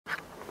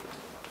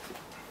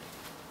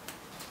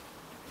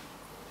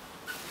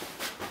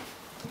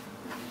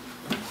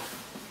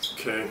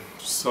Okay,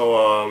 so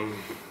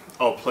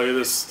I'll play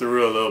this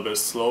through a little bit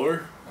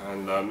slower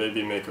and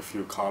maybe make a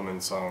few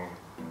comments on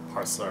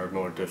parts that are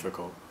more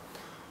difficult.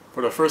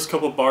 For the first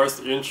couple bars,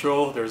 the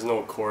intro, there's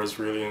no chords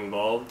really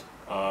involved.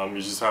 You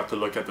just have to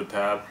look at the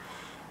tab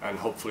and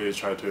hopefully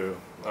try to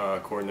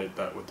coordinate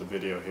that with the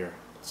video here.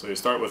 So you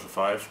start with a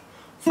 5,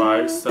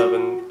 5,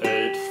 7,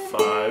 8,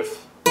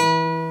 5.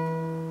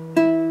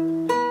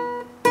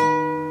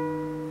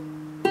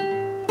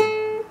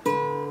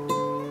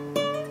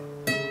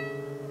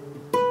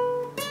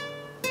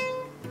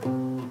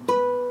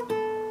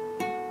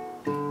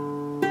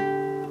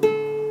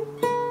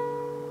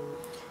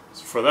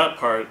 For that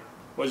part,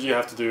 what you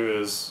have to do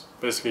is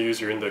basically use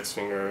your index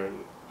finger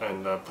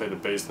and play the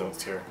bass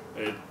notes here,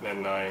 8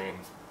 and 9.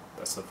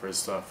 That's the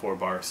first 4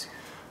 bars.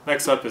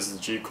 Next up is the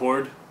G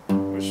chord,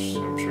 which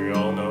I'm sure you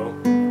all know.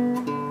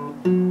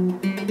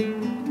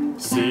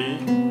 C.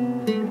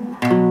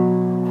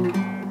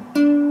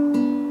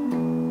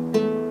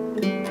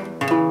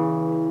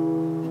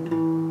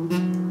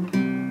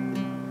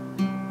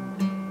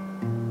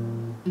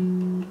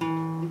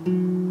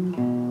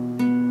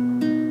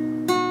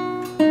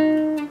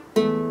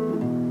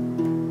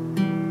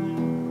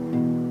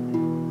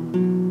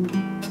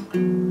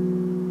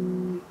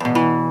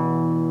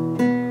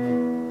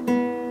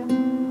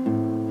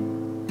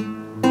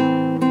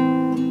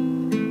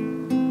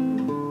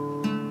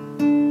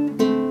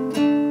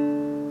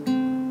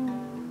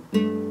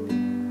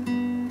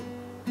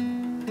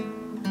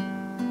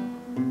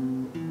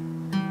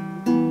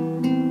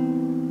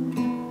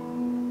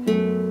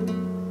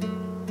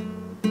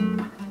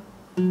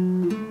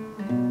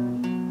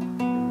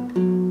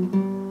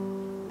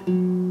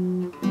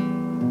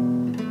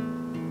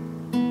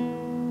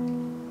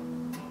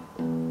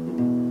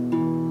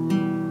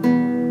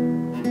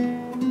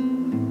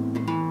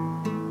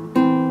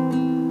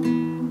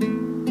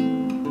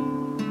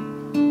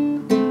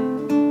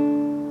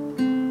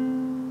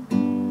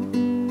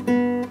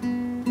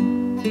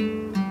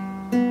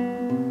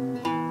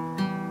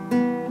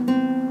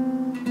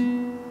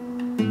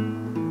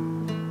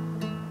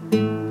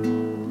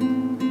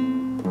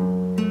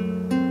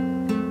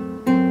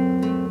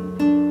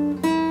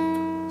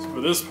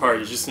 For this part,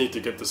 you just need to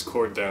get this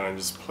chord down and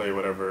just play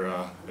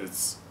whatever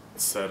is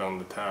set on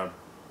the tab,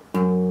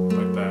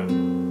 like that.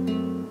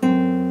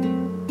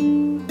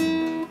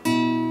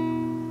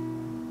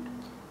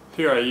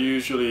 Here I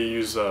usually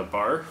use a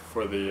bar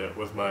for the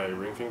with my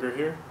ring finger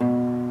here.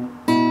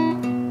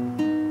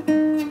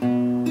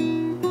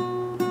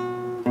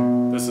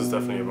 This is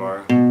definitely a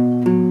bar.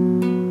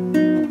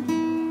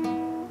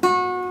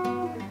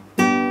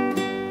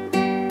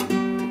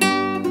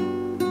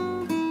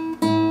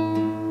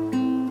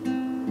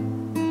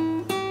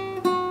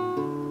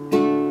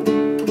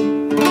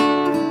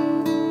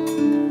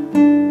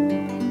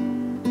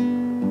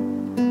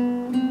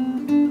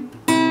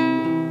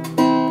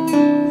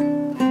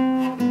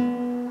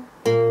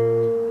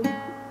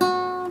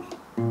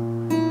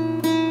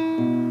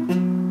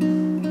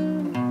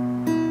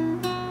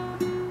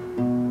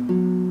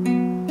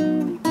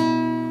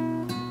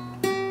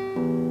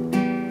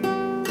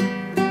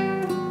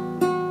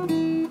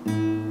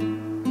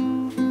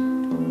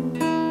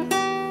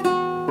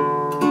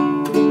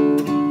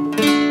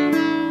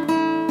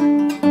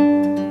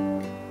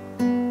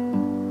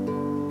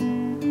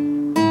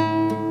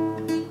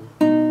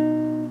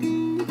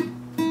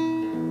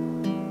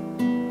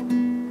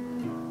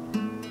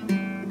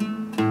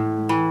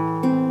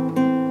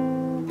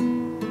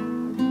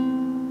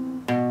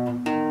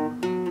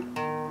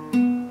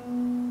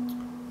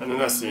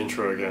 That's the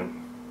intro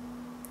again.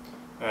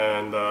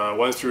 And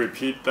once you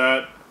repeat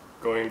that,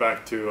 going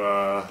back to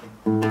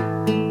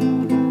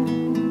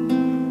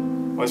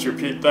once you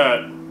repeat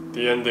that,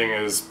 the ending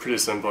is pretty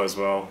simple as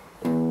well.